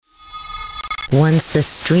Once the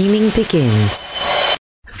streaming begins,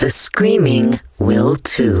 the screaming will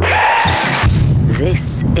too.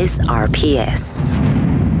 This is RPS,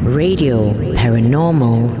 Radio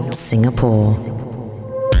Paranormal Singapore.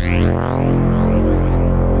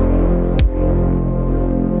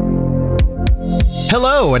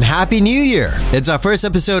 Hello and Happy New Year! It's our first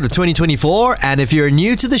episode of 2024, and if you're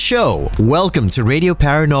new to the show, welcome to Radio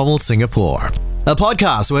Paranormal Singapore, a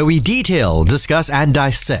podcast where we detail, discuss, and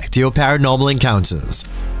dissect your paranormal encounters.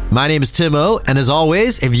 My name is Timo, and as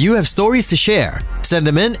always, if you have stories to share, send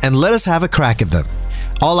them in and let us have a crack at them.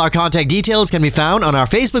 All our contact details can be found on our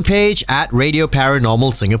Facebook page at Radio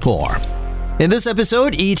Paranormal Singapore. In this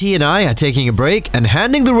episode, ET and I are taking a break and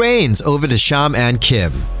handing the reins over to Sham and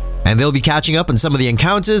Kim. And they'll be catching up on some of the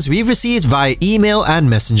encounters we've received via email and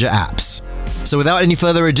messenger apps. So without any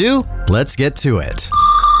further ado, let's get to it.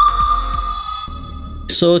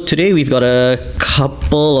 So today we've got a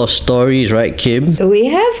couple of stories, right, Kim? We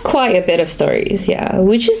have quite a bit of stories, yeah,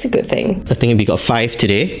 which is a good thing. I think we got 5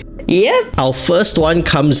 today. Yep. Our first one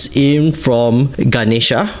comes in from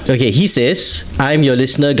Ganesha. Okay, he says, I'm your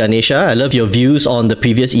listener, Ganesha. I love your views on the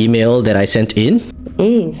previous email that I sent in.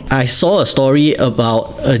 I saw a story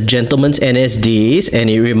about a gentleman's NS days, and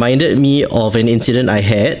it reminded me of an incident I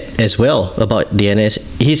had as well about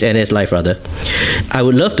his NS life rather. I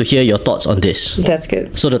would love to hear your thoughts on this. That's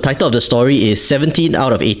good. So the title of the story is 17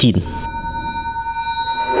 out of 18.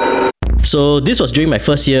 So this was during my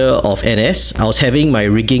first year of NS. I was having my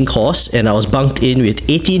rigging course and I was bunked in with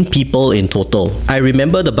 18 people in total. I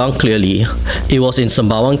remember the bunk clearly. It was in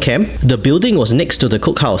Sembawang camp. The building was next to the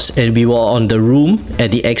cookhouse and we were on the room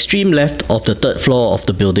at the extreme left of the 3rd floor of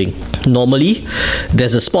the building. Normally,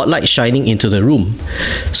 there's a spotlight shining into the room.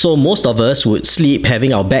 So most of us would sleep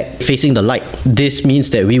having our back facing the light. This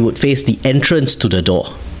means that we would face the entrance to the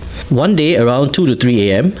door. One day around 2 to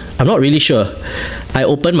 3 a.m., I'm not really sure, I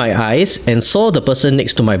opened my eyes and saw the person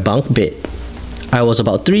next to my bunk bed. I was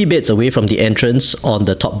about 3 beds away from the entrance on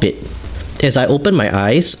the top bed. As I opened my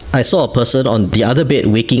eyes, I saw a person on the other bed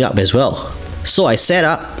waking up as well. So I sat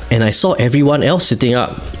up and I saw everyone else sitting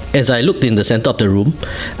up. As I looked in the center of the room,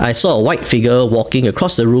 I saw a white figure walking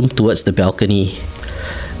across the room towards the balcony.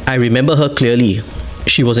 I remember her clearly.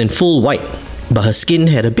 She was in full white, but her skin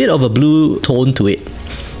had a bit of a blue tone to it.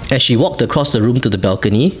 As she walked across the room to the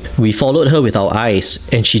balcony, we followed her with our eyes,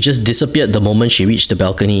 and she just disappeared the moment she reached the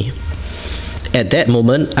balcony. At that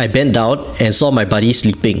moment, I bent down and saw my buddy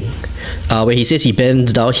sleeping. When he says he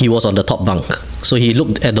bent down, he was on the top bunk. So he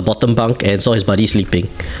looked at the bottom bunk and saw his buddy sleeping.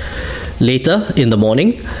 Later, in the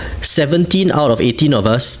morning, 17 out of 18 of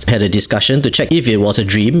us had a discussion to check if it was a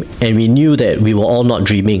dream, and we knew that we were all not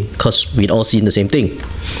dreaming because we'd all seen the same thing.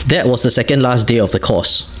 That was the second last day of the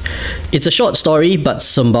course. It's a short story, but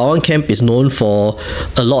Sembawang Camp is known for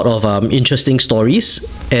a lot of interesting stories,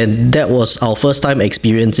 and that was our first time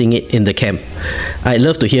experiencing it in the camp. I'd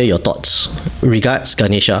love to hear your thoughts. Regards,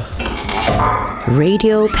 Ganesha.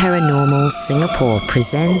 Radio Paranormal Singapore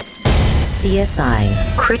presents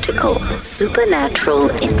CSI Critical Supernatural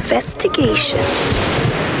Investigation.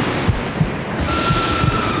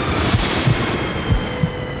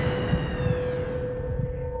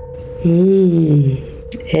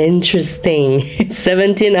 Interesting.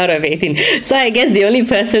 17 out of 18. So I guess the only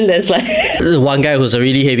person that's like One guy who's a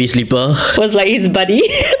really heavy sleeper was like his buddy.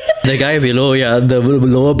 The guy below, the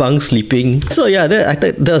lower bunk sleeping. So I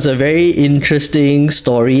think that was a very interesting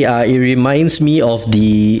story. It reminds me of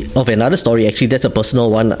another story. Actually, that's a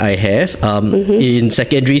personal one I have. In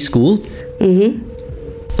secondary school,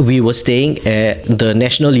 we were staying at the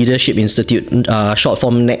National Leadership Institute, short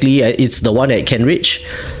form NECLI. It's the one at Kentridge.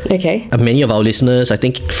 Okay. Many of our listeners, I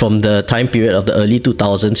think from the time period of the early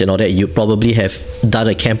 2000s and all that, you probably have done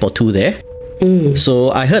a camp or two there.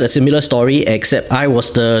 So I heard a similar story, except I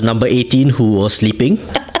was the number 18 who was sleeping.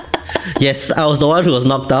 Yes, I was the one who was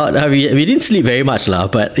knocked out. We didn't sleep very much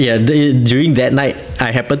but during that night,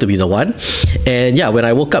 I happened to be the one. And when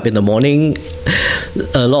I woke up in the morning,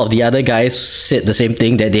 a lot of the other guys said the same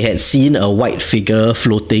thing, that they had seen a white figure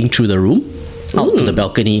floating through the room out to the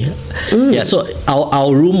balcony. So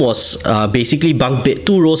our room was basically bunk bed,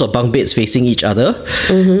 2 rows of bunk beds facing each other,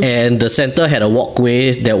 and the center had a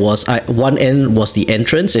walkway that was one end was the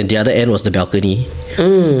entrance and the other end was the balcony.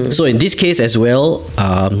 So in this case as well,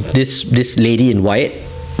 this lady in white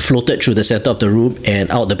floated through the center of the room and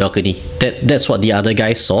out the balcony. That's what the other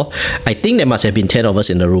guys saw. I think there must have been 10 of us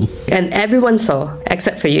in the room. And everyone saw,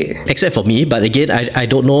 except for you. Except for me, but again, I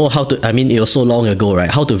don't know how to, I mean, it was so long ago, right?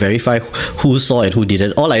 How to verify who saw and who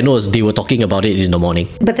didn't. All I know is they were talking about it in the morning.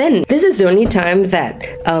 But then, this is the only time that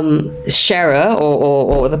sharer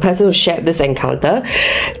or the person who shared this encounter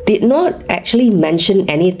did not actually mention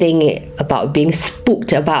anything about being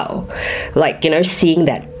spooked about, like, seeing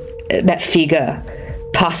that figure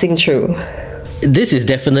passing through. This is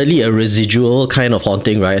definitely a residual kind of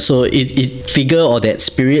haunting, right? So it figure or that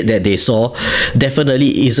spirit that they saw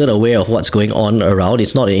definitely isn't aware of what's going on around.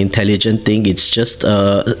 It's not an intelligent thing. It's just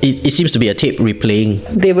it seems to be a tape replaying.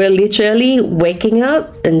 They were literally waking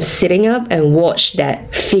up and sitting up and watch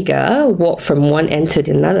that figure walk from one end to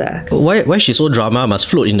the other. Why she's so drama must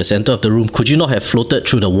float in the center of the room? Could you not have floated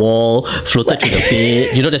through the wall, floated through the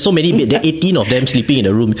bed? There's so many beds. There are 18 of them sleeping in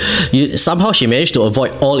the room. Somehow she managed to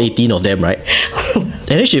avoid all 18 of them, right? And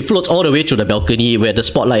then she floats all the way to the balcony where the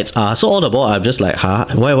spotlights are. So all the while I'm just like,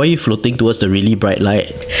 why are you floating towards the really bright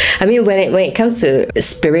light? I mean, when it comes to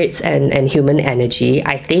spirits and human energy,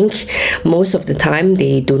 I think most of the time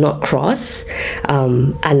they do not cross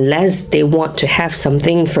unless they want to have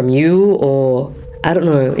something from you, or I don't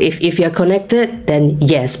know, if you're connected, then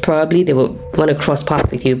yes, probably they would want to cross paths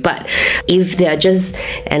with you. But if they're just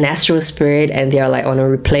an astral spirit and they're like on a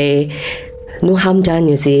replay, no harm done,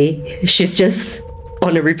 you see. She's just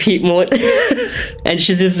on a repeat mode and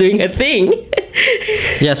she's just doing her thing.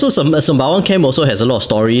 Yeah, so Sembawang Camp also has a lot of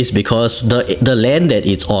stories because the land that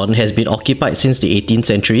it's on has been occupied since the 18th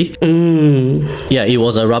century. Yeah, it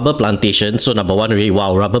was a rubber plantation. So number one, really,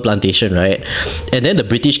 wow, rubber plantation, right? And then the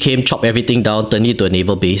British came, chopped everything down, turned it to a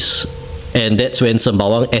naval base. And that's when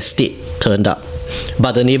Sembawang Estate turned up.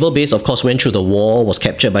 But the naval base, of course, went through the war, was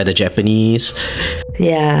captured by the Japanese.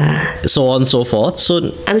 Yeah. So on and so forth.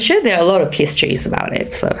 So I'm sure there are a lot of histories about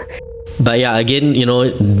it. So. But yeah, again,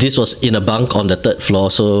 this was in a bunk on the third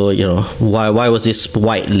floor. So, why was this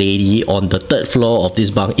white lady on the third floor of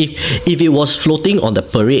this bunk? If it was floating on the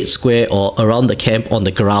parade square or around the camp on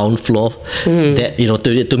the ground floor,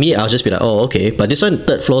 that, to me, I'll just be like, oh, okay. But this one,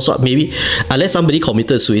 third floor, so maybe, unless somebody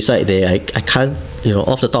committed suicide there, I can't,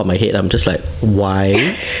 off the top of my head, I'm just like,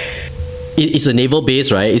 why? It's a naval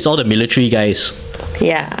base, right? It's all the military guys.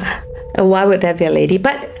 Yeah. And why would there be a lady?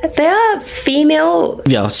 But there are female...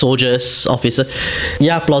 Yeah, soldiers, officers.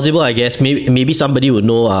 Yeah, plausible, I guess. Maybe somebody would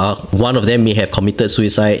know one of them may have committed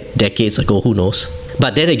suicide decades ago. Who knows?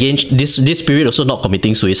 But then again, this spirit also not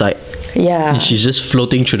committing suicide. Yeah. She's just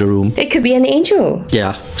floating through the room. It could be an angel.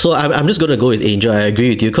 Yeah. So I'm just going to go with angel. I agree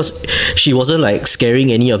with you because she wasn't like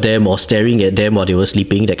scaring any of them or staring at them while they were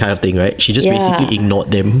sleeping, that kind of thing, right? She just basically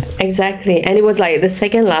ignored them. Exactly. And it was like the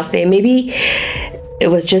second last day. Maybe... it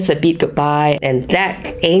was just a beat goodbye, and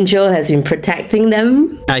that angel has been protecting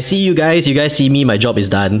them. I see you guys. You guys see me. My job is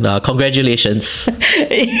done. Congratulations.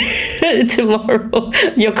 Tomorrow,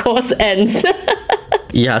 your course ends.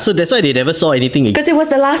 Yeah, so that's why they never saw anything. Because it was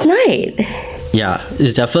the last night. Yeah,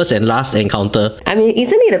 it's their first and last encounter. I mean,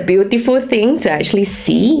 isn't it a beautiful thing to actually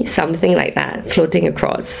see something like that floating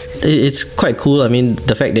across? It's quite cool. I mean,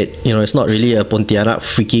 the fact that, it's not really a Pontianak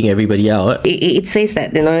freaking everybody out. It says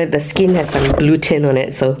that, the skin has some blue tint on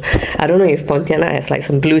it. So I don't know if Pontianak has like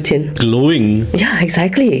some blue tint. Glowing. Yeah,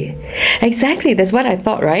 exactly. Exactly. That's what I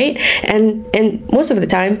thought, right? And most of the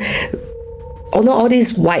time, although all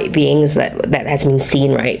these white beings that has been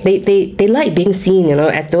seen, right? They like being seen,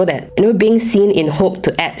 as though that, being seen in hope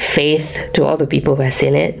to add faith to all the people who have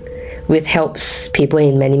seen it, which helps people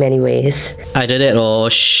in many, many ways. Either that or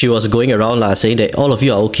she was going around saying that all of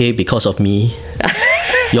you are okay because of me.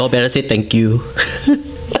 You all better say thank you.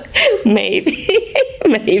 Maybe.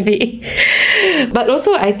 But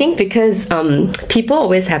also I think because people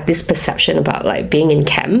always have this perception about like being in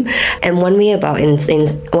camp, and one way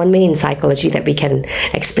in psychology that we can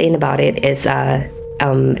explain about it is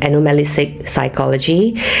anomalistic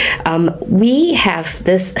psychology. We have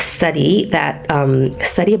this study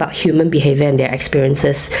about human behavior and their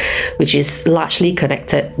experiences, which is largely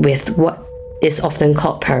connected with what is often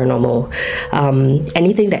called paranormal.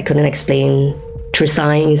 Anything that couldn't explain through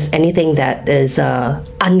science, anything that is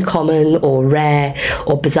uncommon or rare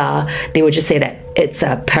or bizarre, they would just say that it's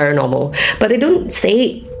paranormal. But they don't say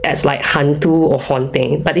it as like hantu or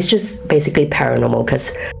haunting, but it's just basically paranormal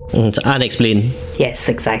because it's unexplained. Yes,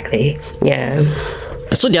 exactly. Yeah.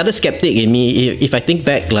 So the other skeptic in me, if I think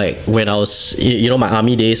back like when I was, my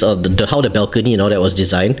army days, or how the balcony and all that was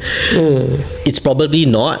designed, it's probably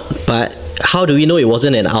not, but how do we know it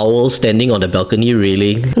wasn't an owl standing on the balcony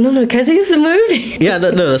railing? No, because it's a movie. Yeah,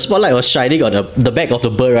 the spotlight was shining on the back of the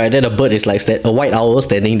bird, right? Then the bird is like a white owl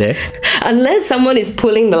standing there. Unless someone is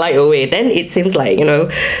pulling the light away, then it seems like,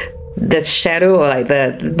 the shadow or like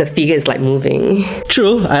the figure is like moving.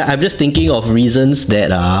 True. I'm just thinking of reasons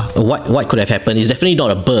that what could have happened. It's definitely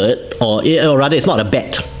not a bird, or rather it's not a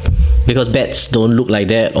bat, because bats don't look like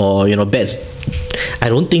that, or bats. I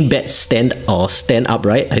don't think bats stand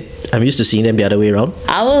upright. I'm used to seeing them the other way around.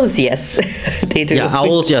 Owls, yes, they do. Yeah,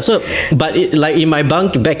 owls, yeah. So, but like in my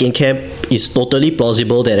bunk back in camp, it's totally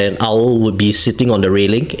plausible that an owl would be sitting on the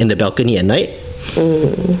railing in the balcony at night.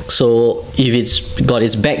 So if it's got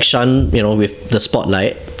its back shunned, with the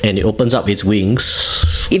spotlight, and it opens up its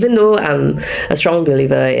wings. Even though I'm a strong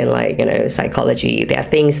believer in psychology, there are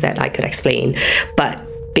things that I could explain, but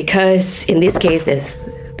because in this case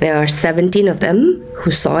there are 17 of them who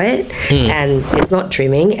saw it, and it's not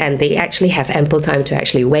dreaming, and they actually have ample time to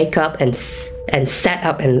actually wake up and set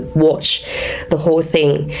up and watch the whole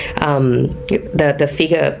thing. The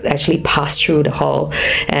figure actually passed through the hall,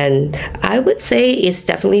 and I would say it's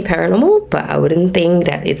definitely paranormal, but I wouldn't think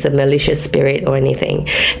that it's a malicious spirit or anything.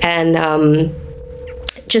 And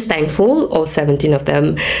just thankful all 17 of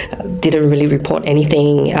them didn't really report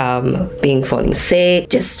anything, falling sick,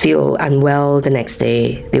 just feel unwell the next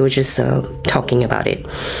day. They were just talking about it.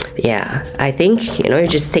 Yeah, I think, you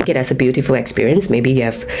just take it as a beautiful experience. Maybe you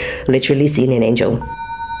have literally seen an angel.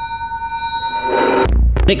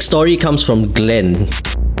 Next story comes from Glenn.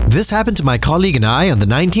 This happened to my colleague and I on the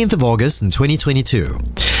 19th of August in 2022.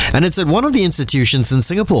 And it's at one of the institutions in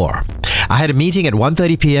Singapore. I had a meeting at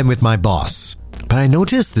 1:30 p.m. with my boss. But I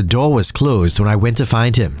noticed the door was closed when I went to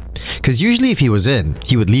find him, because usually if he was in,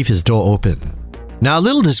 he would leave his door open. Now, a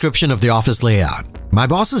little description of the office layout. My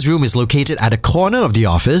boss's room is located at a corner of the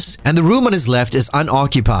office, and the room on his left is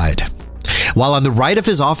unoccupied. While on the right of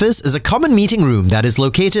his office is a common meeting room that is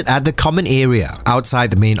located at the common area outside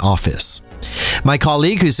the main office. My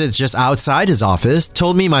colleague, who sits just outside his office,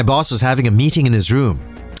 told me my boss was having a meeting in his room.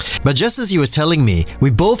 But just as he was telling me, we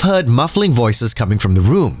both heard muffling voices coming from the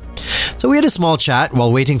room. So we had a small chat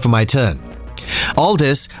while waiting for my turn. All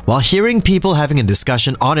this while hearing people having a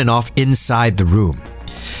discussion on and off inside the room.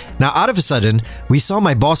 Now, out of a sudden, we saw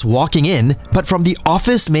my boss walking in, but from the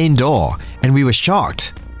office main door, and we were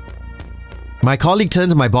shocked. My colleague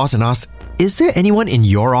turned to my boss and asked, "Is there anyone in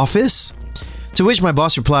your office?" To which my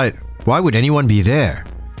boss replied, "Why would anyone be there?"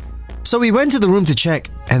 So we went to the room to check,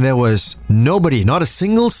 and there was nobody, not a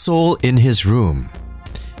single soul in his room.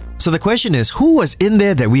 So the question is, who was in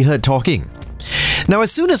there that we heard talking? Now,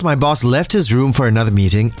 as soon as my boss left his room for another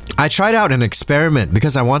meeting, I tried out an experiment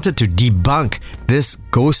because I wanted to debunk this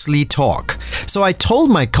ghostly talk. So I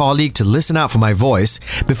told my colleague to listen out for my voice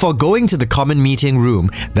before going to the common meeting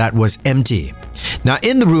room that was empty. Now,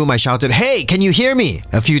 in the room, I shouted, "Hey, can you hear me?"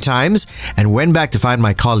 a few times and went back to find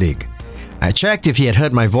my colleague. I checked if he had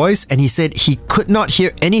heard my voice, and he said he could not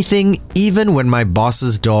hear anything even when my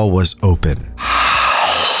boss's door was open.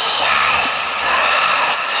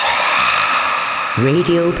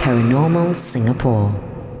 Radio Paranormal Singapore.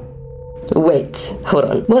 Wait, hold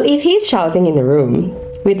on. Well, if he's shouting in the room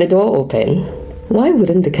with the door open, why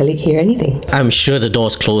wouldn't the colleague hear anything? I'm sure the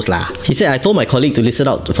door's closed lah. He said, I told my colleague to listen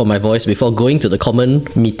out for my voice before going to the common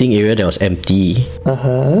meeting area that was empty.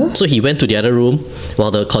 So he went to the other room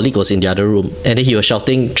while the colleague was in the other room, and then he was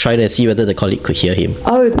shouting, trying to see whether the colleague could hear him.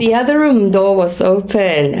 Oh, the other room door was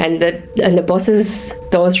open, and the boss's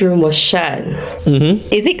door's room was shut.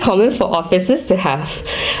 Is it common for offices to have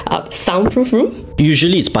a soundproof room?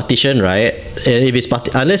 Usually it's partition, right? And if it's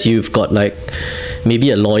unless you've got like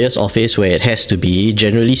maybe a lawyer's office where it has to be,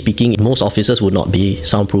 generally speaking, most offices would not be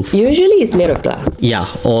soundproof. Usually it's made of glass. Yeah,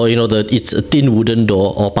 or it's a thin wooden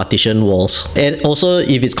door or partition walls. And also,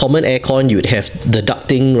 if it's common aircon, you would have the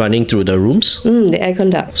ducting running through the rooms. The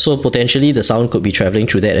aircon duct. So potentially the sound could be traveling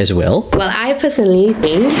through that as well. Well, I personally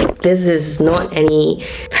think this is not any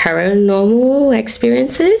paranormal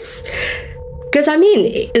experiences. Because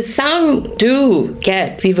the sound do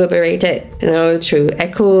get reverberated, through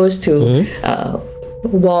echoes to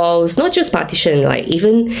walls, not just partition. Like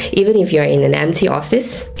even if you're in an empty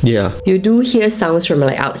office, you do hear sounds from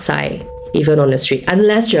like outside, even on the street,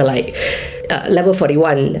 unless you're like level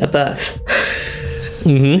 41 above.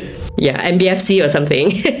 Yeah, MBFC or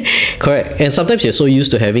something. Correct. And sometimes you're so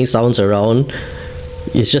used to having sounds around,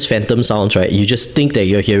 it's just phantom sounds, right? You just think that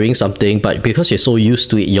you're hearing something, but because you're so used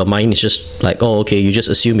to it, your mind is just like, oh, okay, you just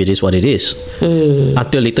assume it is what it is.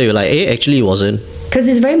 Until later you're like, actually it wasn't. Because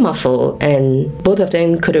it's very muffled, and both of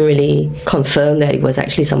them couldn't really confirm that it was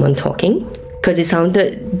actually someone talking. because it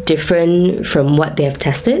sounded different from what they have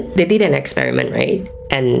tested. They did an experiment, right?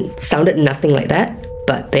 And sounded nothing like that.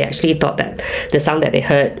 But they actually thought that the sound that they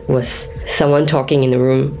heard was someone talking in the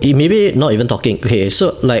room. Maybe not even talking. Okay,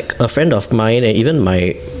 so like a friend of mine and even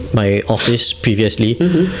my office previously,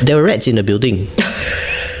 there were rats in the building.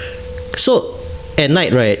 So at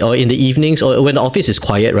night, right, or in the evenings, or when the office is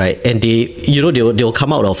quiet, right, and they'll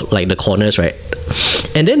come out of like the corners, right,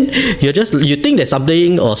 and then you think there's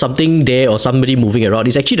something there or somebody moving around.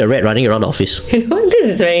 It's actually the rat running around the office. You know, this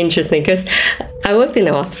is very interesting because I worked in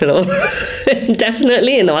a hospital.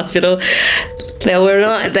 Definitely in the hospital.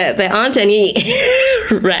 There aren't any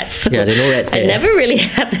rats. Yeah, there are no rats there. I never really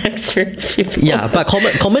had that experience before. Yeah, but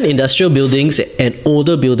common industrial buildings and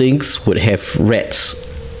older buildings would have rats.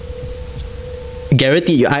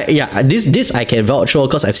 Guarantee you, this I can vouch for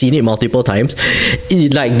because I've seen it multiple times.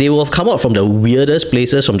 Like they will come out from the weirdest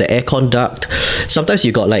places, from the aircon duct. Sometimes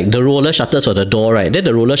you got like the roller shutters or the door, right? Then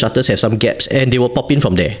the roller shutters have some gaps, and they will pop in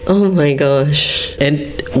from there. Oh my gosh!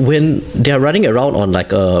 And when they are running around on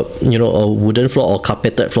like a wooden floor or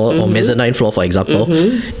carpeted floor or mezzanine floor, for example,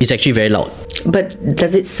 it's actually very loud. But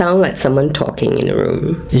does it sound like someone talking in the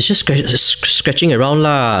room? It's just scratching around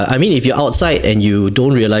lah. I mean, if you're outside and you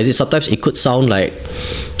don't realize it, sometimes it could sound like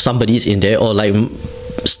somebody's in there, or like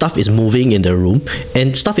stuff is moving in the room.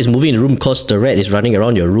 And stuff is moving in the room because the rat is running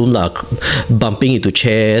around your room lah, bumping into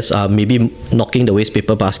chairs, maybe knocking the waste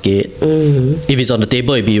paper basket. If it's on the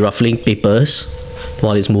table, it'd be ruffling papers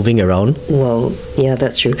while it's moving around. Well, yeah,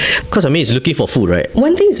 that's true. Because I mean, it's looking for food, right?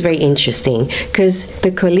 One thing is very interesting because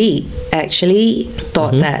the colleague actually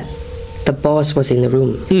thought that the boss was in the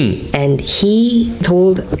room, and he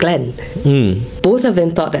told Glenn. Both of them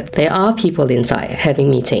thought that there are people inside having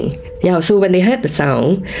meeting. Yeah, so when they heard the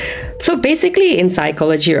sound, so basically in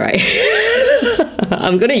psychology, right?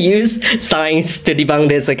 I'm gonna use science to debunk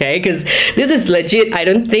this, okay? Because this is legit. I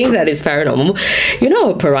don't think that is paranormal. You know,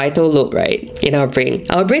 our parietal lobe, right? In our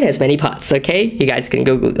brain has many parts, okay? You guys can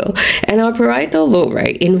go Google. And our parietal lobe,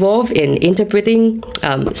 right, involved in interpreting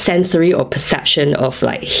sensory or perception of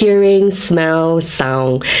like hearing, smell,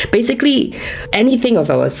 sound, basically anything of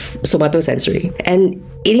our somatosensory. And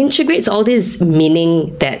it integrates all this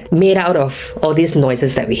meaning that made out of all these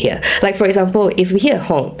noises that we hear. Like for example, if we hear a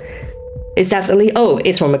horn, it's definitely,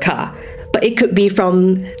 it's from a car. But it could be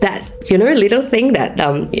from that, little thing that,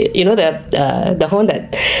 the horn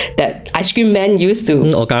that ice cream man used to.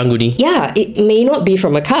 Or karang-guni. Yeah, it may not be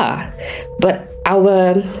from a car, but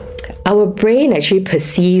our brain actually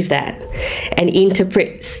perceives that and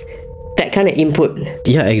interprets that kind of input.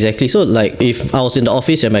 Yeah, exactly. So like if I was in the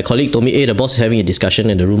office and my colleague told me, hey, the boss is having a discussion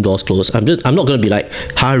and the room door's closed, I'm not going to be like,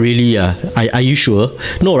 really? Are you sure?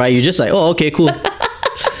 No, right? You're just like, oh, okay, cool.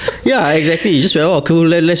 Yeah, exactly. You just went, oh, cool,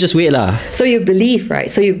 let's just wait lah. So you believe,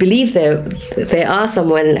 right? So you believe there are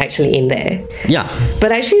someone actually in there. Yeah.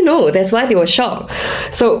 But actually, no, that's why they were shocked.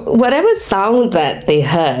 So whatever sound that they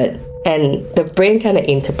heard, and the brain kind of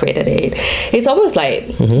interpreted it. It's almost like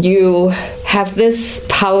you have this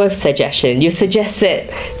power of suggestion. You suggested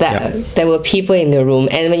that there were people in the room,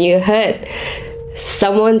 and when you heard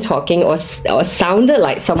someone talking or sounded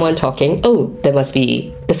like someone talking,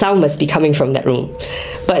 the sound must be coming from that room.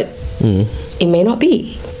 But it may not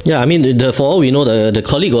be. Yeah, I mean, for all we know, the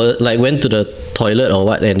colleague went to the toilet or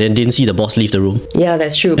what, and then didn't see the boss leave the room. Yeah,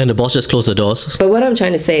 that's true. And the boss just closed the doors. But what I'm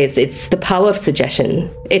trying to say is, it's the power of suggestion.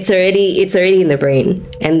 It's already in the brain,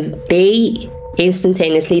 and they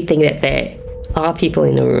instantaneously think that there are people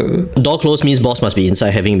in the room. Door closed means boss must be inside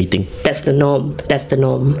having a meeting. That's the norm.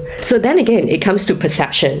 So then again, it comes to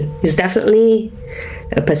perception. It's definitely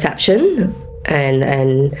a perception,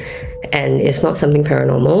 and it's not something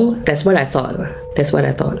paranormal. That's what I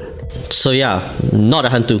thought. So yeah, not a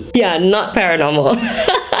hantu. Yeah, not paranormal.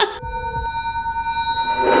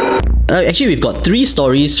 Actually, we've got 3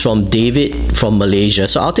 stories from David from Malaysia.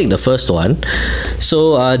 So I'll take the first one.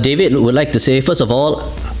 So David would like to say, first of all,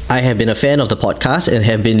 I have been a fan of the podcast and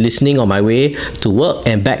have been listening on my way to work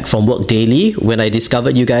and back from work daily when I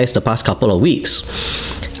discovered you guys the past couple of weeks.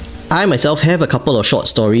 I myself have a couple of short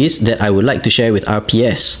stories that I would like to share with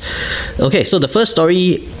RPS. Okay, so the first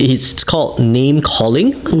story is called Name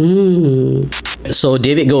Calling. So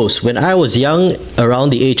David goes, when I was young,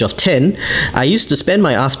 around the age of 10, I used to spend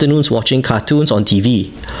my afternoons watching cartoons on TV.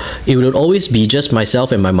 It would always be just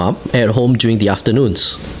myself and my mom at home during the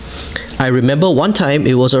afternoons. I remember one time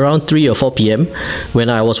it was around 3 or 4 p.m. when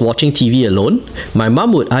I was watching TV alone. My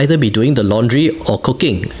mom would either be doing the laundry or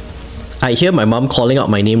cooking. I hear my mom calling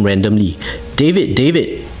out my name randomly. David,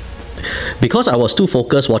 David. Because I was too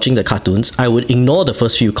focused watching the cartoons, I would ignore the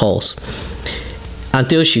first few calls.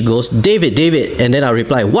 until she goes, David, David. And then I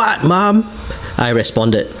reply, what, Mom? I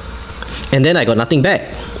responded. And then I got nothing back.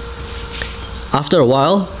 After a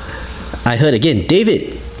while, I heard again,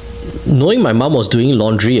 David. Knowing my mom was doing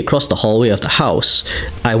laundry across the hallway of the house,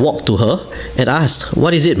 I walked to her and asked,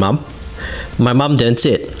 what is it, Mom? My mom then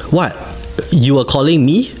said, what? You were calling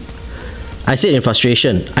me? I said in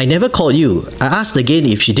frustration, I never called you. I asked again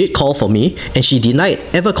if she did call for me, and she denied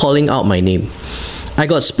ever calling out my name. I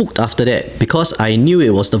got spooked after that because I knew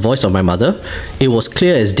it was the voice of my mother. It was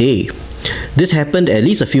clear as day. This happened at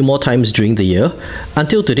least a few more times during the year.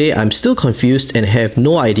 Until today, I'm still confused and have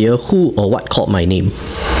no idea who or what called my name.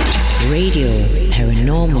 Radio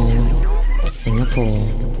Paranormal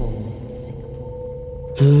Singapore.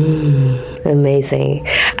 Amazing.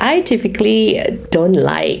 I typically don't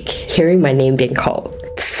like hearing my name being called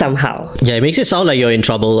somehow. Yeah, it makes it sound like you're in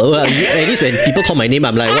trouble. Well, at least when people call my name,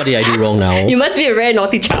 I'm like, what did I do wrong now? You must be a very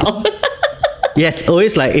naughty child. Yes,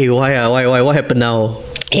 always like, hey, why, what happened now?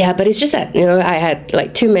 Yeah, but it's just that, I had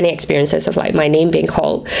like too many experiences of like my name being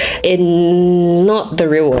called in not the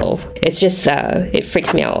real world. It's just, it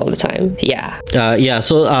freaks me out all the time. Yeah.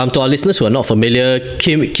 So to our listeners who are not familiar,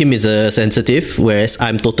 Kim is a sensitive, whereas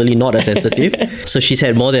I'm totally not a sensitive. So she's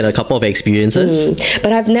had more than a couple of experiences.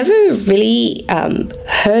 But I've never really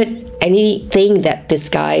heard anything that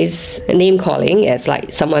disguise name calling as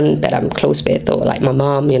like someone that I'm close with, or like my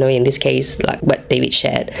mom, in this case, like what David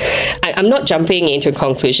shared. I'm not jumping into a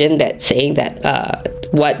conclusion that saying that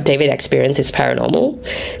what David experienced is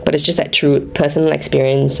paranormal, but it's just that through personal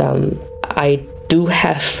experience, I do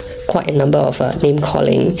have quite a number of name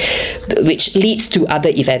calling, which leads to other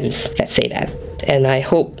events, let's say that. And I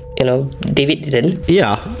hope, David didn't.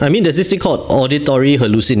 Yeah, I mean, there's this thing called auditory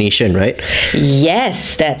hallucination, right?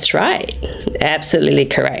 Yes, that's right. Absolutely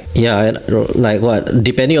correct. Yeah, like what?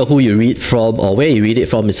 Depending on who you read from or where you read it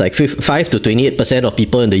from, it's like 5 to 28% of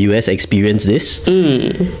people in the US experience this.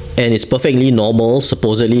 And it's perfectly normal,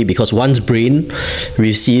 supposedly, because one's brain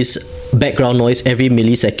receives background noise every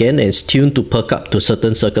millisecond and it's tuned to perk up to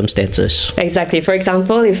certain circumstances. Exactly. For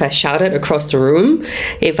example, if I shouted across the room,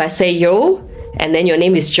 if I say yo, and then your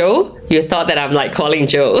name is Joe, you thought that I'm like calling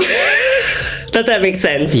Joe. Does that make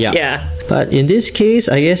sense? Yeah. But in this case,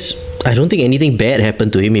 I guess I don't think anything bad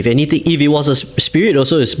happened to him. If anything, if it was a spirit,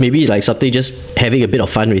 also it's maybe like something just having a bit of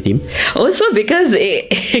fun with him. Also, because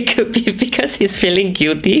it could be because he's feeling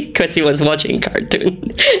guilty because he was watching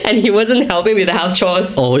cartoon and he wasn't helping with the house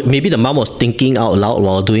chores. Or maybe the mom was thinking out loud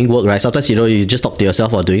while doing work, right? Sometimes you just talk to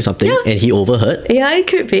yourself while doing something, and he overheard. Yeah, it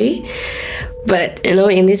could be. But,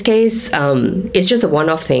 in this case, it's just a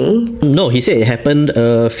one-off thing. No, he said it happened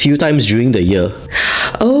a few times during the year.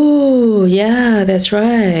 Oh, yeah, that's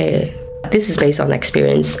right. This is based on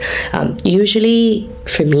experience. Usually,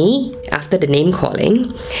 for me, after the name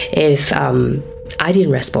calling, if I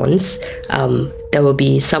didn't respond, there will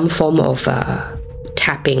be some form of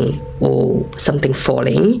tapping or something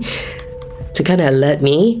falling to kind of alert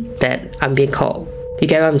me that I'm being called. You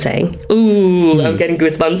get what I'm saying? Ooh, I'm getting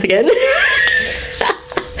goosebumps again.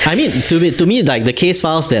 I mean, to me, like the case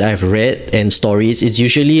files that I've read and stories, it's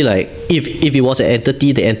usually like if it was an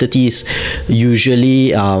entity, the entity is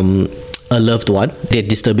usually a loved one. They're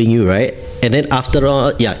disturbing you, right? And then after all,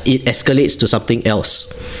 it escalates to something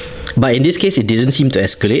else. But in this case, it didn't seem to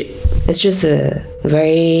escalate. It's just a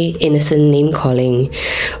very innocent name calling,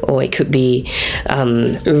 or it could be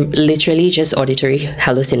literally just auditory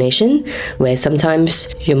hallucination, where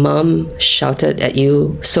sometimes your mom shouted at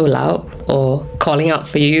you so loud or calling out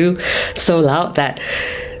for you so loud that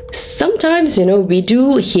sometimes, we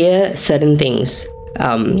do hear certain things.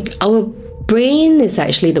 Our brain is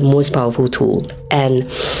actually the most powerful tool, and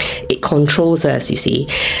it controls us, you see.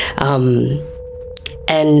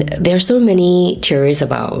 And there are so many theories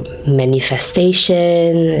about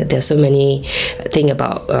manifestation. There's so many things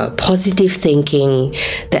about positive thinking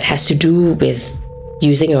that has to do with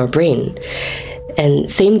using our brain. And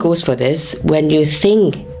same goes for this. When you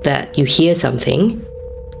think that you hear something,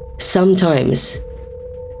 sometimes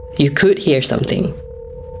you could hear something,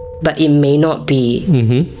 but it may not be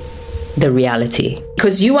the reality.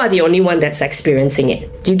 Because you are the only one that's experiencing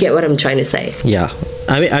it. Do you get what I'm trying to say? Yeah.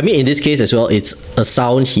 I mean, in this case as well, it's a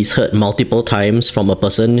sound he's heard multiple times from a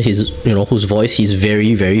person whose voice he's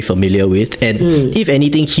very, very familiar with, and if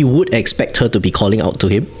anything, he would expect her to be calling out to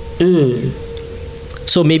him.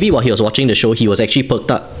 So maybe while he was watching the show, he was actually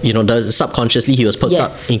perked up. Subconsciously he was perked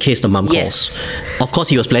up in case the mom calls. Of course,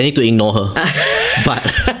 he was planning to ignore her, but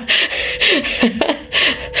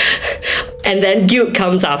And then guilt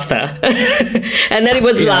comes after. And then it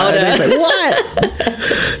was louder. And it's like, what?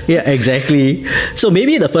 Yeah, exactly. So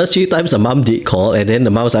maybe the first few times the mom did call, and then the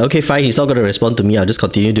mom was like, okay, fine, he's not going to respond to me. I'll just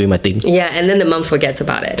continue doing my thing. Yeah, and then the mom forgets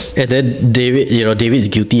about it. And then David's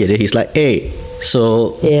guilty, and then he's like, hey.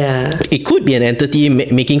 So Yeah. it could be an entity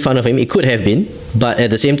making fun of him. It could have been, but at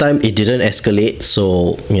the same time, it didn't escalate.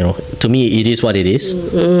 So to me, it is what it is.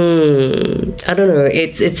 I don't know.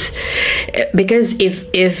 It's because if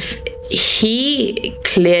he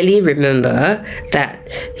clearly remember that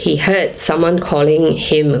he heard someone calling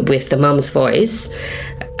him with the mom's voice,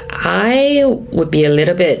 I would be a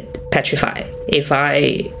little bit petrified if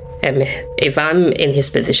I'm in his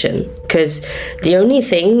position, because the only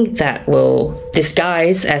thing that will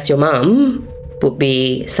disguise as your mom would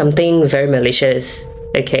be something very malicious.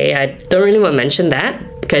 Okay, I don't really want to mention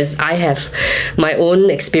that because I have my own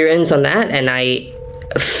experience on that, and I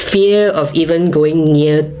fear of even going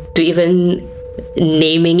near to even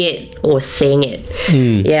naming it or saying it.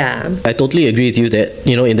 Yeah, I totally agree with you that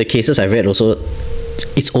in the cases I've read also,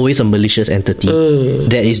 it's always a malicious entity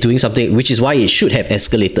that is doing something, which is why it should have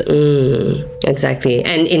escalated. Exactly.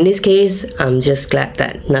 And in this case, I'm just glad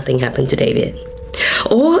that nothing happened to David.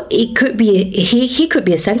 Or it could be he could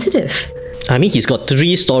be a sensitive. I mean, he's got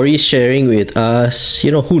 3 stories sharing with us.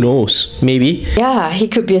 Who knows? Maybe. Yeah, he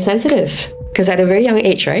could be a sensitive. Because at a very young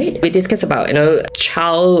age, right? We discuss about,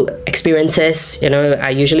 child experiences,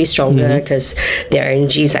 are usually stronger because their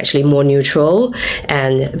energy is actually more neutral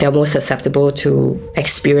and they're more susceptible to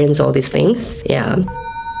experience all these things. Yeah.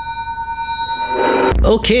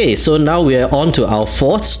 Okay, so now we're on to our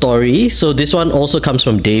 4th story. So this one also comes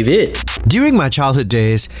from David. During my childhood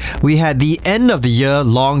days, we had the end of the year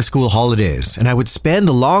long school holidays, and I would spend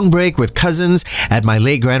the long break with cousins at my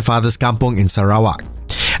late grandfather's kampong in Sarawak.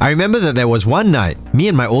 I remember that there was one night, me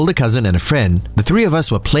and my older cousin and a friend, the 3 of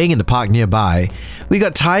us were playing in the park nearby. We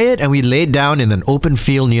got tired and we laid down in an open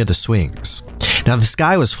field near the swings. Now the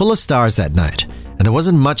sky was full of stars that night, and there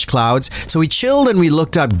wasn't much clouds, so we chilled and we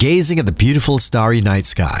looked up gazing at the beautiful starry night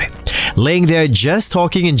sky. Laying there just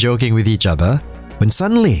talking and joking with each other, when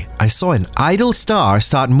suddenly I saw an idle star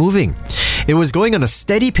start moving. It was going on a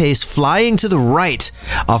steady pace, flying to the right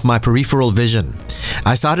of my peripheral vision.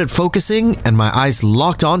 I started focusing and my eyes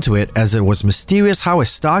locked onto it, as it was mysterious how a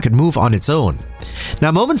star could move on its own.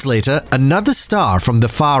 Now, moments later, another star from the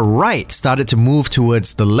far right started to move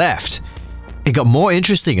towards the left. It got more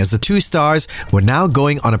interesting as the 2 stars were now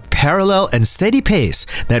going on a parallel and steady pace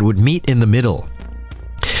that would meet in the middle.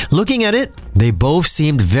 Looking at it, they both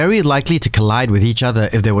seemed very likely to collide with each other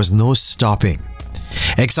if there was no stopping.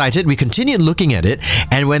 Excited, we continued looking at it,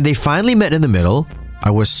 and when they finally met in the middle, I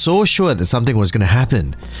was so sure that something was going to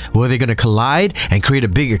happen. Were they going to collide and create a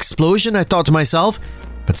big explosion, I thought to myself?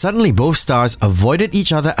 But suddenly both stars avoided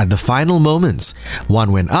each other at the final moments.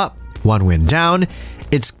 One went up, one went down.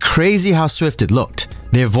 It's crazy how swift it looked.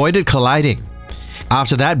 They avoided colliding.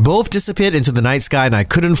 After that, both disappeared into the night sky and I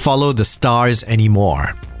couldn't follow the stars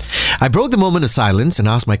anymore. I broke the moment of silence and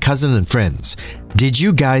asked my cousin and friends, "Did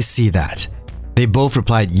you guys see that?" They both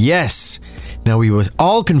replied, "Yes." Now we were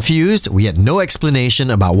all confused. We had no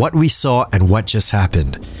explanation about what we saw and what just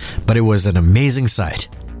happened. But it was an amazing sight.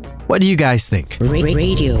 What do you guys think?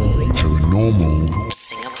 Radio Paranormal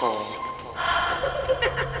Singapore.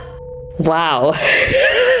 Wow.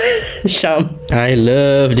 Sham. I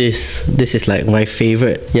love this. This is like my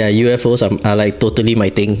favorite. Yeah, UFOs are like totally my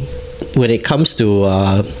thing. When it comes to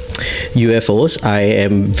UFOs, I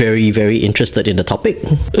am very, very interested in the topic.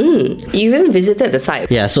 You even visited the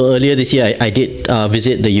site? Yeah, so earlier this year, I did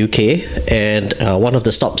visit the UK, and one of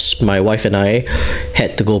the stops my wife and I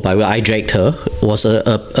had to go by, where I dragged her, was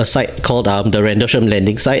a site called the Rendlesham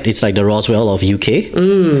Landing Site. It's like the Roswell of UK.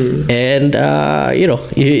 And,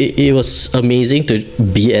 it was amazing to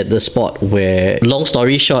be at the spot where, long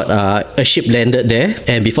story short, a ship landed there,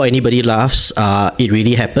 and before anybody laughs, it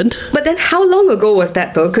really happened. But then how long ago was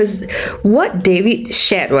that though? Because what David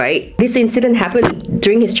shared, right? This incident happened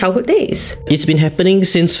during his childhood days. It's been happening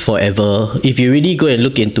since forever. If you really go and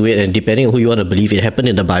look into it, and depending on who you want to believe, it happened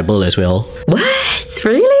in the Bible as well. What?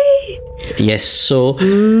 Really? Yes, so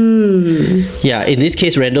yeah, in this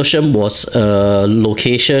case, Rendlesham was a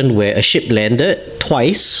location where a ship landed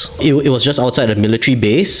twice. It was just outside a military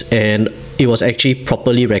base, and it was actually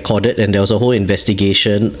properly recorded, and there was a whole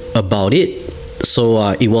investigation about it. So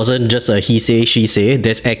it wasn't just a he say, she say.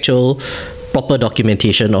 There's actual proper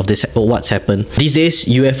documentation of this, what's happened. These days,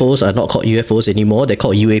 UFOs are not called UFOs anymore. They're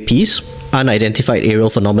called UAPs, unidentified aerial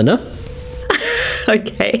phenomena.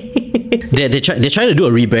 Okay. They're trying to do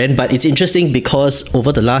a rebrand, but it's interesting because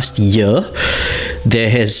over the last year, there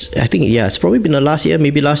has, I think, it's probably been the last year,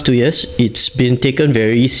 maybe last 2 years, it's been taken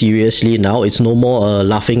very seriously now. It's no more a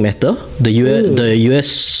laughing matter. The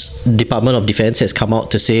US Department of Defense has come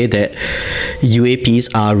out to say that UAPs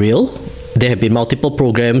are real. There have been multiple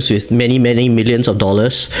programs with many, many millions of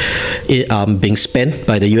dollars being spent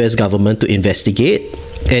by the US government to investigate.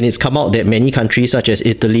 And it's come out that many countries such as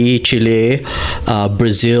Italy, Chile,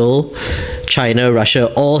 Brazil, China,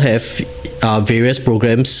 Russia all have various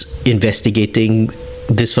programs investigating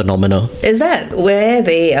this phenomena. Is that where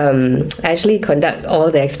they actually conduct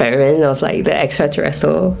all the experiments of like the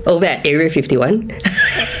extraterrestrial over at Area 51?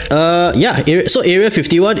 So Area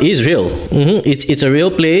 51 is real. It's a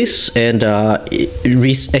real place, and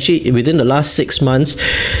actually within the last 6 months,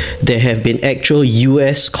 there have been actual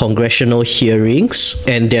US congressional hearings,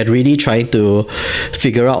 and they're really trying to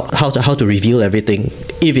figure out how to reveal everything,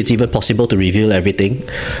 if it's even possible to reveal everything.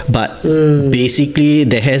 But basically,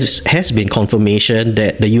 there has been confirmation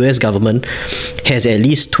that the US government has at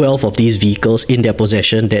least 12 of these vehicles in their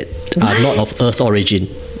possession that are not of Earth origin.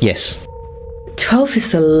 Yes. 12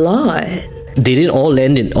 is a lot. They didn't all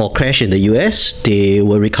land or crash in the US. They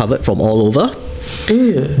were recovered from all over.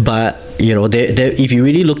 But if you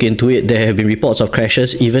really look into it, there have been reports of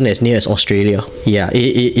crashes even as near as Australia.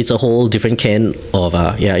 It's a whole different can of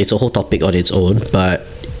it's a whole topic on its own. But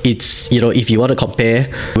it's, if you want to compare,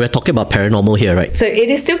 we're talking about paranormal here, right? So it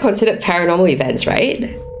is still considered paranormal events,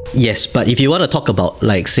 right? Yes, but if you want to talk about,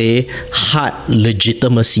 like, say, hard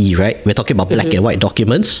legitimacy, right? We're talking about black and white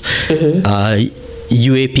documents.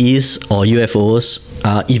 UAPs or UFOs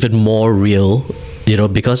are even more real,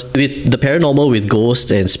 because with the paranormal, with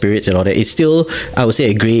ghosts and spirits and all that, it's still, I would say,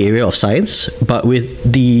 a grey area of science. But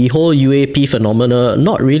with the whole UAP phenomena,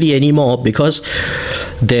 not really anymore, because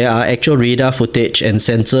there are actual radar footage and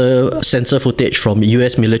sensor footage from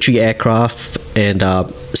US military aircraft and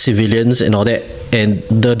civilians and all that. And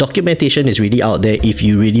the documentation is really out there if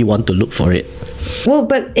you really want to look for it. Well,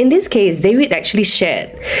 but in this case, David actually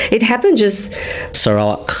shared. It happened just...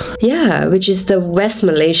 Sarawak. Yeah, which is the West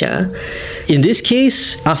Malaysia. In this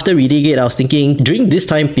case, after reading it, I was thinking, during this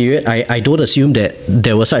time period, I don't assume that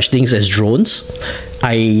there were such things as drones.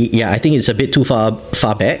 I think it's a bit too far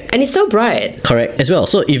back. And it's so bright. Correct, as well.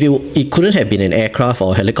 So if it couldn't have been an aircraft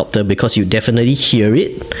or a helicopter, because you definitely hear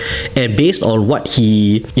it. And based on what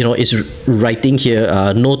he, is writing here,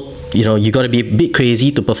 you got to be a bit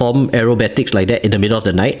crazy to perform aerobatics like that in the middle of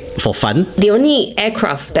the night for fun. The only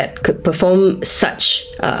aircraft that could perform such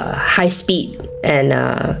high speed and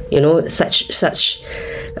such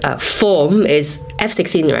form is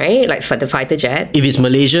F-16, right? Like for the fighter jet. If it's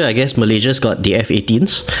Malaysia, I guess Malaysia's got the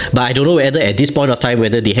F-18s. But I don't know whether at this point of time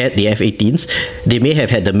whether they had the F-18s. They may have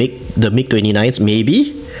had the MiG-29s,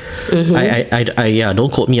 maybe.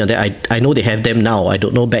 Don't quote me on that. I know they have them now. I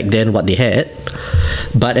don't know back then what they had.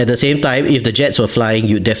 But at the same time, if the jets were flying,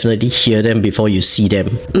 you definitely hear them before you see them.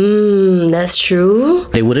 That's true.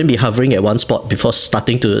 They wouldn't be hovering at one spot before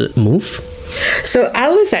starting to move. So I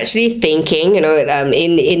was actually thinking,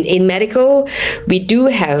 in medical, we do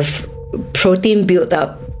have protein built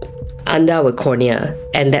up under our cornea,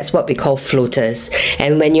 and that's what we call floaters.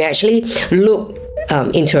 And when you actually look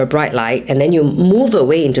into a bright light and then you move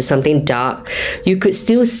away into something dark, you could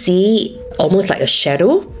still see almost like a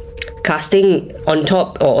shadow casting on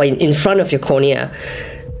top or in front of your cornea,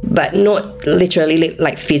 but not literally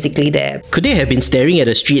like physically there. Could they have been staring at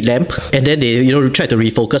a street lamp and then they tried to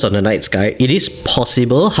refocus on the night sky? It is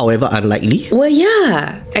possible, however unlikely. Well,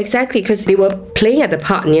 yeah, exactly, because they were playing at the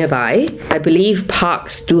park nearby. I believe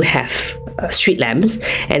parks do have street lamps,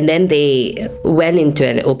 and then they went into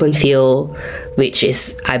an open field, which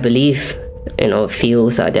is, I believe,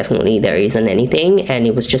 fields are definitely, there isn't anything, and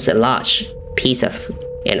it was just a large piece of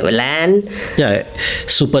land. Yeah,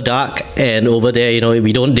 super dark, and over there,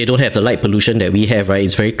 they don't have the light pollution that we have, right?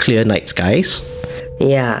 It's very clear night skies.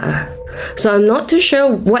 Yeah. So I'm not too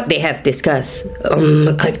sure what they have discussed.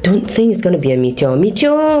 I don't think it's going to be a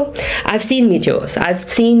meteor. I've seen meteors. I've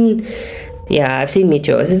seen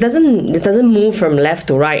meteors. It doesn't move from left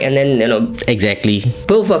to right and then exactly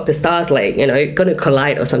both of the stars gonna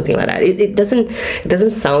collide or something like that. It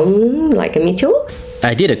doesn't sound like a meteor.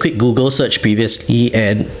 I did a quick Google search previously,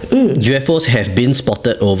 and UFOs have been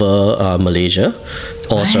spotted over Malaysia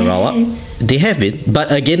or Sarawak. They have been,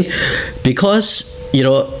 but again, because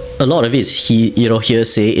a lot of it's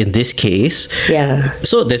hearsay in this case. Yeah.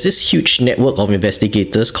 So there's this huge network of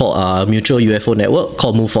investigators called Mutual UFO Network,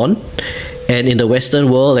 called MUFON. And in the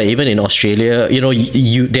Western world, and even in Australia,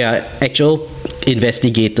 there are actual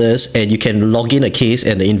investigators, and you can log in a case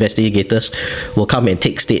and the investigators will come and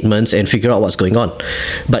take statements and figure out what's going on.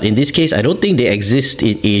 But in this case, I don't think they exist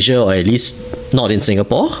in Asia, or at least not in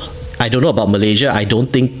Singapore. I don't know about Malaysia. I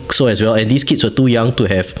don't think so as well. And these kids were too young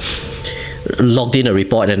to have logged in a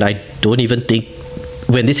report, and I don't even think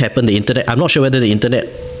when this happened, the internet, I'm not sure whether the internet,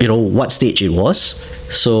 what stage it was.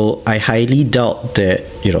 So I highly doubt that,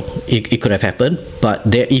 it could have happened. But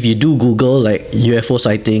if you do Google like UFO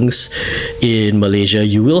sightings in Malaysia,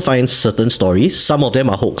 you will find certain stories. Some of them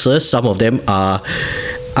are hoaxes, some of them are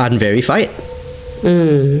unverified.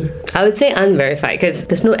 I would say unverified because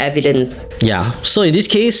there's no evidence. Yeah. So in this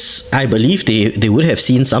case, I believe they would have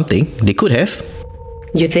seen something. They could have.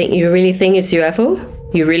 You really think it's UFO?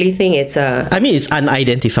 You really think it's I mean, it's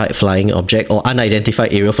unidentified flying object or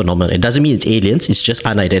unidentified aerial phenomenon. It doesn't mean it's aliens, it's just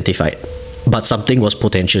unidentified. But something was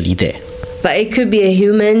potentially there. But it could be a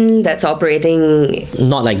human that's operating...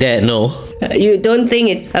 Not like that, no. You don't think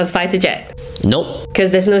it's a fighter jet? Nope.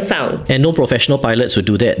 Because there's no sound. And no professional pilots would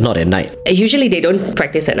do that, not at night. Usually they don't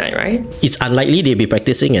practice at night, right? It's unlikely they'd be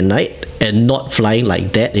practicing at night and not flying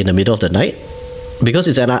like that in the middle of the night. Because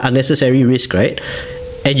it's an unnecessary risk, right?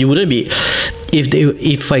 And you wouldn't be...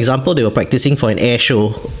 If for example, they were practicing for an air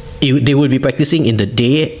show, they would be practicing in the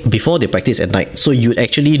day before they practice at night. So you'd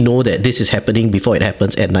actually know that this is happening before it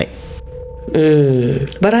happens at night.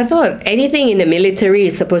 But I thought anything in the military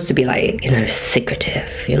is supposed to be like,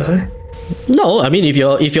 secretive, No, I mean, if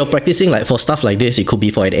you're practicing like for stuff like this, it could be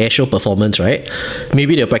for an air show performance, right?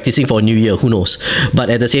 Maybe they're practicing for New Year, who knows? But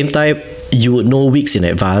at the same time, you would know weeks in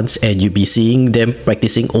advance, and you'd be seeing them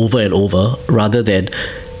practicing over and over, rather than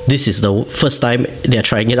this is the first time they're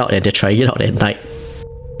trying it out, and they're trying it out at night.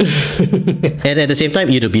 And at the same time,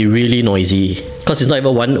 it'll be really noisy because it's not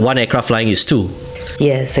even one aircraft flying, it's two.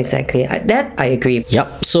 Yes, exactly. That I agree.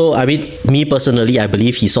 Yep. So, I mean, me personally, I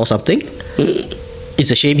believe he saw something. It's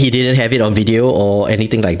a shame he didn't have it on video or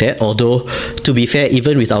anything like that. Although, to be fair,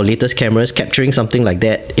 even with our latest cameras, capturing something like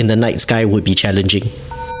that in the night sky would be challenging.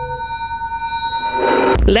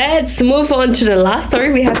 Let's move on to the last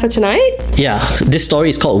story we have for tonight. Yeah, this story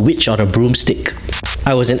is called Witch on a Broomstick.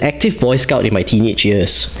 I was an active Boy Scout in my teenage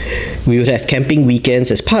years. We would have camping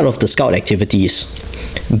weekends as part of the Scout activities.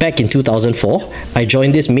 Back in 2004, I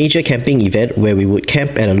joined this major camping event where we would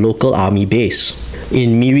camp at a local army base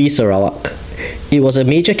in Miri, Sarawak. It was a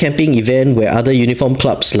major camping event where other uniform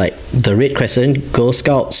clubs like the Red Crescent, Girl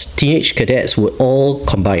Scouts, Teenage Cadets would all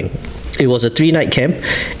combine. It was a 3-night camp,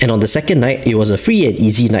 and on the second night, it was a free and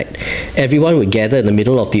easy night. Everyone would gather in the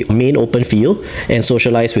middle of the main open field and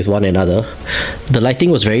socialize with one another. The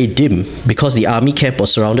lighting was very dim because the army camp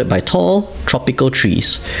was surrounded by tall, tropical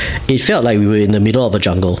trees. It felt like we were in the middle of a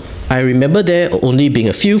jungle. I remember there only being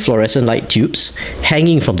a few fluorescent light tubes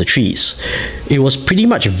hanging from the trees. It was pretty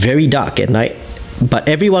much very dark at night, but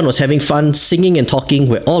everyone was having fun, singing and talking,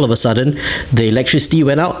 where all of a sudden, the electricity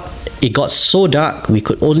went out. It got so dark, we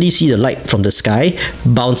could only see the light from the sky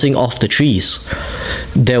bouncing off the trees.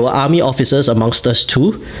 There were army officers amongst us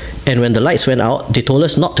too, and when the lights went out, they told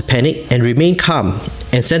us not to panic and remain calm,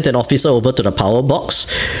 and sent an officer over to the power box,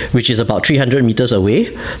 which is about 300 meters away,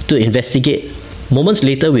 to investigate. Moments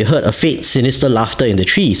later, we heard a faint, sinister laughter in the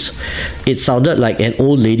trees. It sounded like an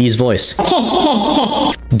old lady's voice,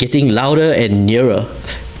 getting louder and nearer.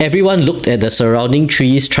 Everyone looked at the surrounding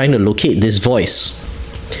trees trying to locate this voice.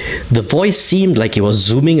 The voice seemed like it was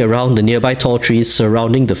zooming around the nearby tall trees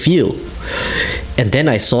surrounding the field. And then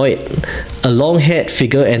I saw it. A long-haired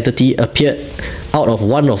figure entity appeared out of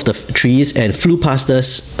one of the trees and flew past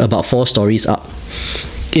us about 4 stories up.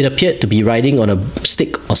 It appeared to be riding on a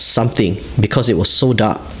stick or something because it was so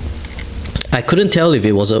dark. I couldn't tell if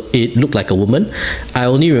it looked like a woman. I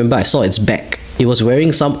only remember I saw its back. It was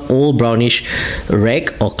wearing some old brownish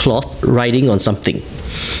rag or cloth riding on something.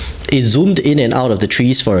 It zoomed in and out of the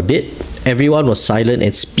trees for a bit. Everyone was silent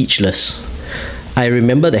and speechless. I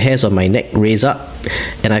remember the hairs on my neck raised up,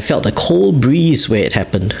 and I felt a cold breeze when it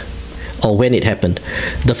happened.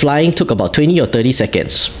 The flying took about 20 or 30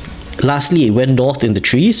 seconds. Lastly, it went north in the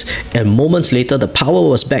trees, and moments later the power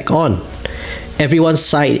was back on. Everyone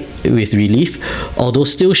sighed with relief, although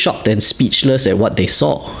still shocked and speechless at what they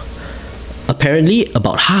saw. Apparently,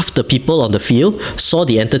 about half the people on the field saw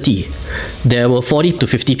the entity. There were 40 to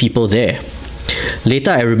 50 people there.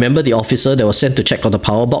 Later, I remember the officer that was sent to check on the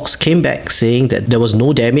power box came back saying that there was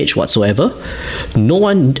no damage whatsoever. No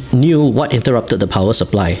one knew what interrupted the power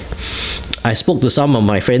supply. I spoke to some of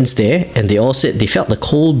my friends there, and they all said they felt the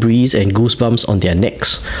cold breeze and goosebumps on their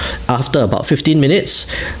necks. After about 15 minutes,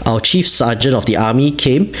 our chief sergeant of the army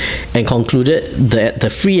came and concluded that the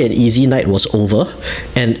free and easy night was over,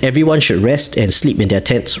 and everyone should rest and sleep in their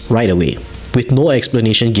tents right away, with no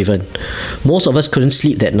explanation given. Most of us couldn't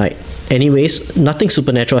sleep that night. Anyways, nothing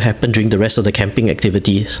supernatural happened during the rest of the camping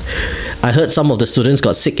activities. I heard some of the students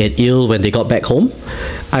got sick and ill when they got back home.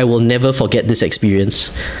 I will never forget this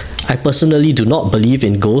experience. I personally do not believe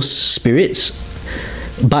in ghosts, spirits,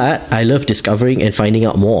 but I love discovering and finding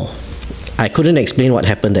out more. I couldn't explain what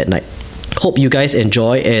happened that night. Hope you guys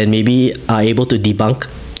enjoy and maybe are able to debunk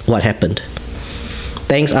what happened.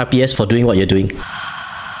 Thanks RPS for doing what you're doing.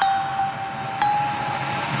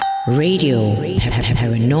 Radio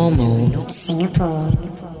Paranormal Singapore.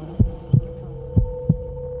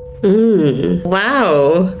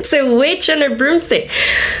 Wow. So witch on a broomstick.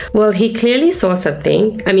 Well, he clearly saw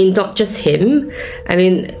something. I mean, not just him. I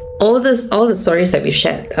mean, all the stories that we've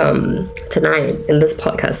shared tonight in this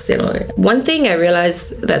podcast, you know, one thing I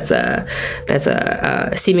realized there's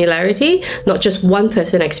a similarity. Not just one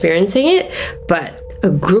person experiencing it, but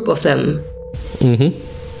a group of them. Mm-hmm.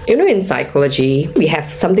 You know, in psychology, we have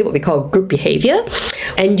something what we call group behavior.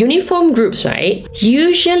 And uniform groups, right?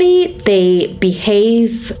 Usually they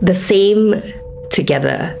behave the same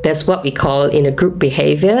together. That's what we call, in a group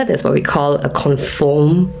behavior, that's what we call a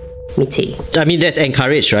conformity. I mean, that's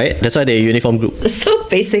encouraged, right? That's why they're a uniform group. So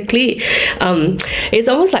basically, it's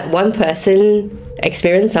almost like one person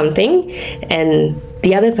experienced something and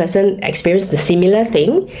the other person experienced the similar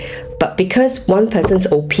thing. But because one person's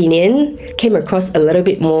opinion came across a little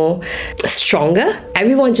bit more stronger,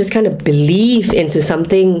 everyone just kind of believe into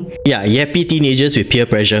something. Yeah, yappy teenagers with peer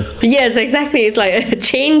pressure. Yes, exactly. It's like a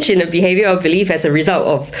change in a behavior or belief as a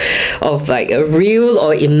result of like a real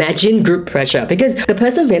or imagined group pressure. Because the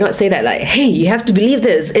person may not say that like, hey, you have to believe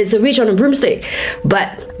this, it's a witch on a broomstick.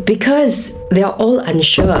 But because they are all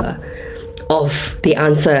unsure of the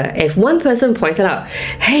answer, if one person pointed out,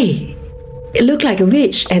 hey, it looked like a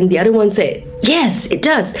witch, and the other one said, yes, it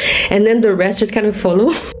does, and then the rest just kind of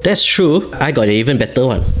follow. That's true. I got an even better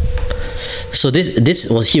one. So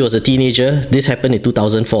he was a teenager. This happened in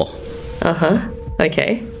 2004.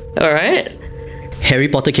 Okay. All right. Harry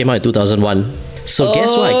Potter came out in 2001. So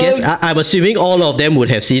guess what? I'm assuming all of them would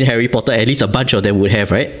have seen Harry Potter. At least a bunch of them would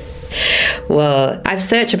have, right? Well, I've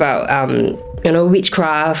searched about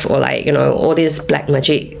witchcraft or like, you know, all this black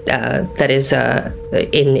magic that is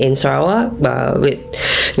in Sarawak with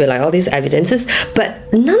like all these evidences, but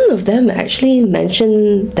none of them actually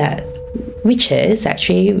mention that witches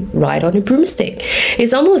actually ride on a broomstick.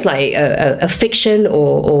 It's almost like a fiction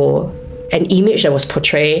or an image that was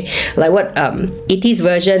portrayed, like what E.T.'s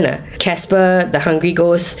version, Casper the Hungry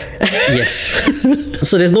Ghost. Yes.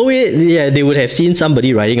 So there's no way they would have seen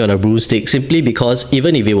somebody riding on a broomstick, simply because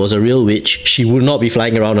even if it was a real witch, she would not be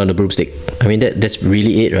flying around on a broomstick. I mean, that's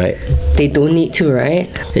really it, right? They don't need to, right?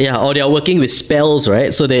 Yeah, or they're working with spells,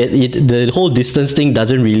 right? So the whole distance thing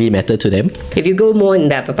doesn't really matter to them. If you go more in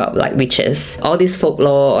depth about like witches, all this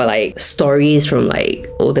folklore or like stories from like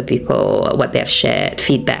older people, what they have shared,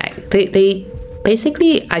 feedback, they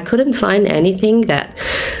basically, I couldn't find anything that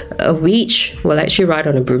a witch will actually ride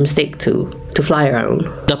on a broomstick to fly around.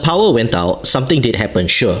 The power went out, something did happen,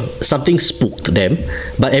 sure. Something spooked them,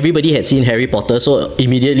 but everybody had seen Harry Potter, so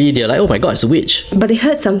immediately they're like, oh my god, it's a witch. But they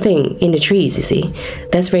heard something in the trees, you see.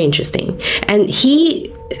 That's very interesting. And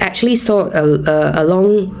he actually saw a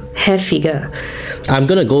long hair figure. I'm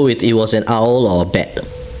gonna go with it was an owl or a bat.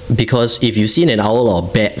 Because if you've seen an owl or a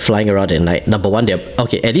bat flying around at night, number one,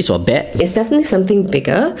 at least for a bat. It's definitely something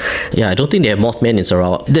bigger. Yeah, I don't think they have Mothman in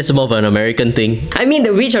Sarawak. That's more of an American thing. I mean,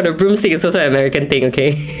 the witch on the broomstick is also an American thing, okay?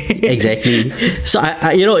 Exactly. So,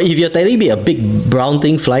 I if you're telling me a big brown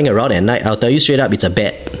thing flying around at night, I'll tell you straight up, it's a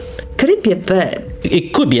bat. Could it be a bird?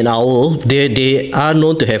 It could be an owl. They are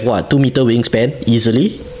known to have, 2-meter wingspan,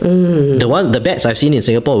 easily. The bats I've seen in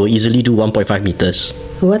Singapore will easily do 1.5 meters.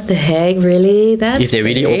 What the heck, really? That's if they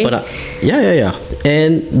really scary. open up. Yeah.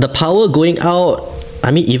 And the power going out,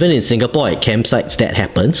 I mean, even in Singapore at campsites, that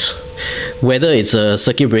happens. Whether it's a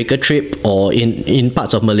circuit breaker trip or in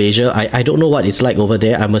parts of Malaysia, I don't know what it's like over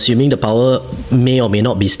there. I'm assuming the power may or may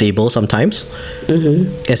not be stable sometimes.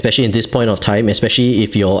 Especially in this point of time, especially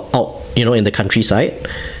if you're out, in the countryside.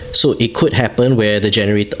 So it could happen where the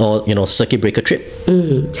generator or circuit breaker trip.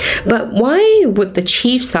 But why would the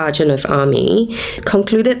chief sergeant of army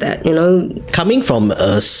concluded that, Coming from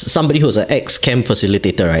somebody who's an ex-camp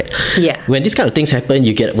facilitator, right? Yeah. When these kind of things happen,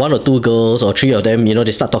 you get 1 or 2 girls or 3 of them,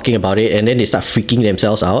 they start talking about it, and then they start freaking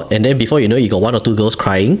themselves out, and then before you know, you got 1 or 2 girls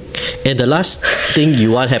crying, and the last thing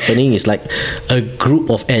you want happening is like a group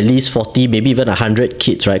of at least 40, maybe even 100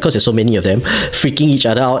 kids, right? Because there's so many of them freaking each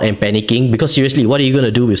other out and panicking. Because seriously, what are you going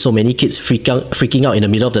to do with so many kids freaking out in the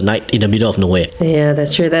middle of the night, in the middle of nowhere? Yeah,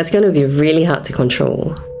 that's true. That's going to be really hard to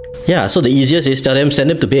control. Yeah, so the easiest is send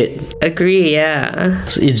them to bed. Agree, yeah.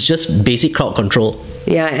 So it's just basic crowd control.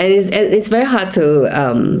 Yeah, and it's very hard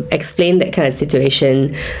to explain that kind of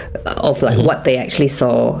situation of like what they actually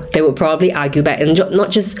saw. They would probably argue back, and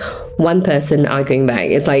not just one person arguing back.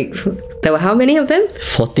 It's like, there were how many of them?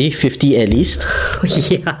 40, 50 at least.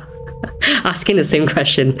 Yeah. Asking the same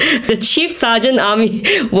question. The chief sergeant army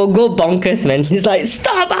will go bonkers, man. He's like,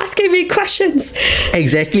 stop asking me questions.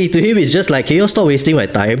 Exactly. To him, it's just like, can you stop wasting my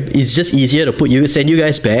time? It's just easier to send you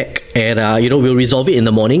guys back, and we'll resolve it in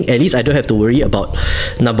the morning. At least I don't have to worry about,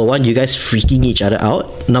 number one, you guys freaking each other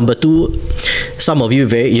out. Number two, some of you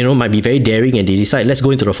might be very daring, and they decide, let's go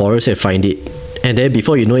into the forest and find it. And then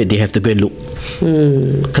before you know it, they have to go and look.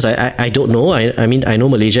 Because I don't know. I mean, I know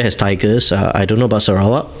Malaysia has tigers. I don't know about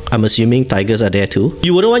Sarawak. I'm assuming tigers are there too.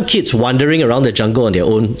 You wouldn't want kids wandering around the jungle on their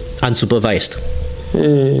own, unsupervised.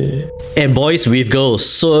 And boys with girls.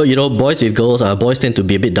 So, boys with girls, boys tend to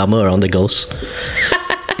be a bit dumber around the girls.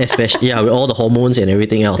 Especially, with all the hormones and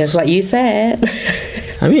everything else. That's what you said.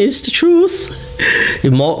 I mean, it's the truth.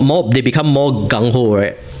 They become more gung-ho,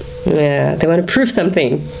 right? Yeah, they want to prove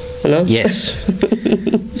something. Yes.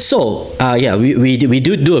 So, we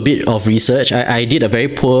do a bit of research. I did a very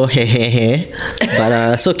poor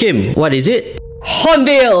but so Kim, what is it?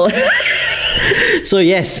 Hornbill. So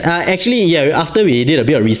yes, actually, after we did a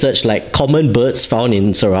bit of research, like common birds found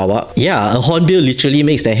in Sarawak, a hornbill literally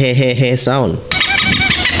makes the sound.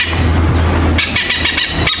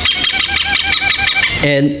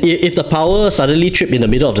 And if the power suddenly tripped in the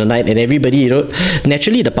middle of the night and everybody,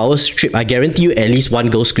 naturally the power trip, I guarantee you at least one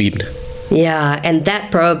girl screamed. Yeah, and that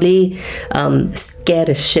probably scared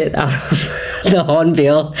the shit out of the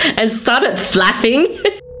hornbill and started flapping.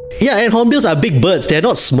 Yeah, and hornbills are big birds. They're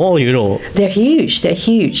not small, They're huge,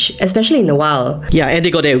 especially in the wild. Yeah, and they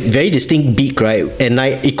got a very distinct beak, right? And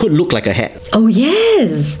it could look like a hat. Oh,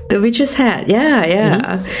 yes! The witch's hat,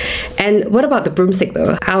 yeah. And what about the broomstick,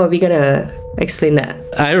 though? How are we gonna explain that?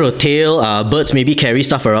 I don't know, tail, birds maybe carry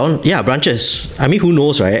stuff around. Yeah, branches. I mean, who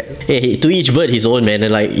knows, right? Hey, to each bird his own, man.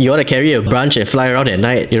 And like, you want to carry a branch and fly around at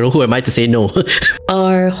night, who am I to say no?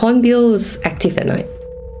 Are hornbills active at night?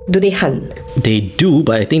 Do they hunt? They do,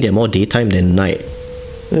 but I think they're more daytime than night.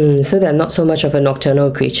 So they're not so much of a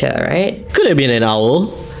nocturnal creature, right? Could have been an owl.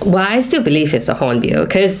 Well, I still believe it's a hornbill,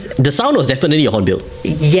 because... The sound was definitely a hornbill.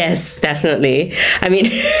 Yes, definitely. I mean,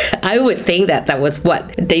 I would think that was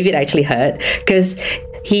what David actually heard, because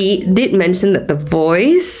he did mention that the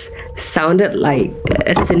voice sounded like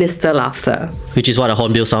a sinister laughter. Which is what a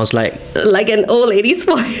hornbill sounds like. Like an old lady's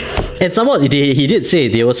voice. And somewhat, he did say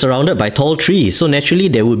they were surrounded by tall trees, so naturally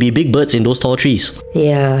there would be big birds in those tall trees.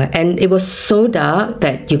 Yeah, and it was so dark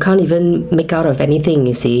that you can't even make out of anything,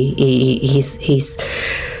 you see. He's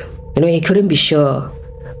he couldn't be sure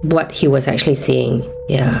what he was actually seeing.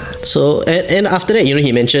 Yeah. So, and after that,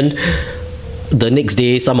 he mentioned the next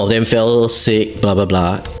day some of them fell sick, blah, blah,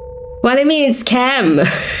 blah. Well, I mean, it's camp.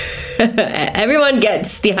 Everyone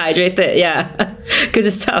gets dehydrated, yeah, because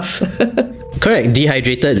it's tough. Correct.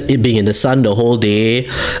 Dehydrated, it being in the sun the whole day,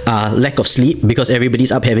 lack of sleep because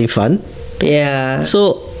everybody's up having fun. Yeah.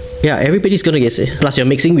 So, everybody's gonna get sick. Plus, you're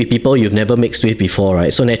mixing with people you've never mixed with before,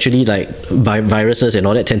 right? So naturally, like, viruses and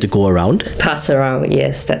all that tend to go around. Pass around,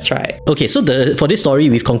 yes, that's right. Okay, so for this story,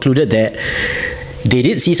 we've concluded that they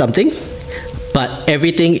did see something, but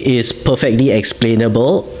everything is perfectly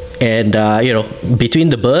explainable. And, between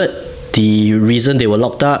the bird, the reason they were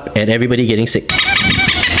locked up, and everybody getting sick.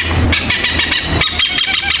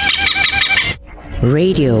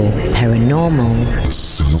 Radio Paranormal.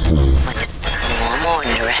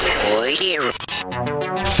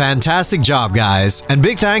 Fantastic job, guys. And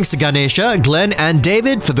big thanks to Ganesha, Glenn, and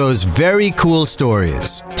David for those very cool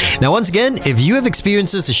stories. Now, once again, if you have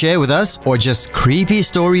experiences to share with us or just creepy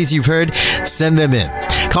stories you've heard, send them in.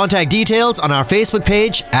 Contact details on our Facebook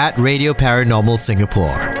page at Radio Paranormal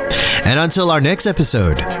Singapore. And until our next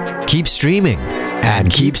episode, keep streaming and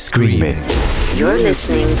keep screaming. You're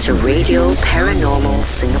listening to Radio Paranormal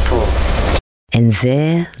Singapore. And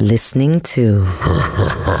they're listening too.